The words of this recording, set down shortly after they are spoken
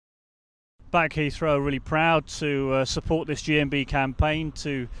Back Heathrow are really proud to support this GMB campaign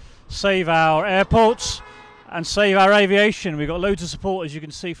to save our airports and save our aviation. We've got loads of support, as you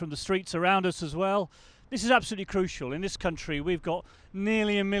can see, from the streets around us as well. This is absolutely crucial. In this country, we've got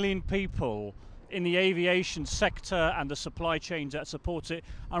nearly 1 million people in the aviation sector and the supply chains that support it.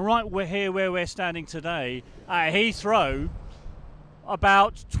 And right, we're here where we're standing today at Heathrow.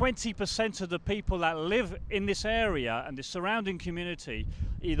 About 20% of the people that live in this area and the surrounding community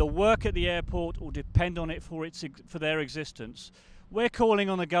either work at the airport or depend on it for their existence. We're calling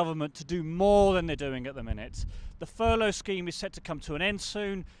on the government to do more than they're doing at the minute. The furlough scheme is set to come to an end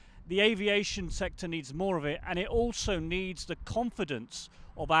soon. The aviation sector needs more of it, and it also needs the confidence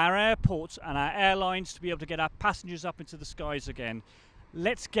of our airports and our airlines to be able to get our passengers up into the skies again.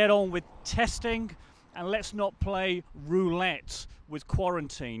 Let's get on with testing, and let's not play roulette with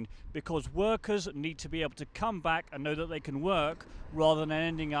quarantine, because workers need to be able to come back and know that they can work rather than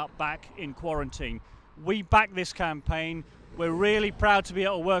ending up back in quarantine. We back this campaign. We're really proud to be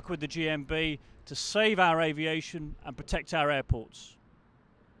able to work with the GMB to save our aviation and protect our airports.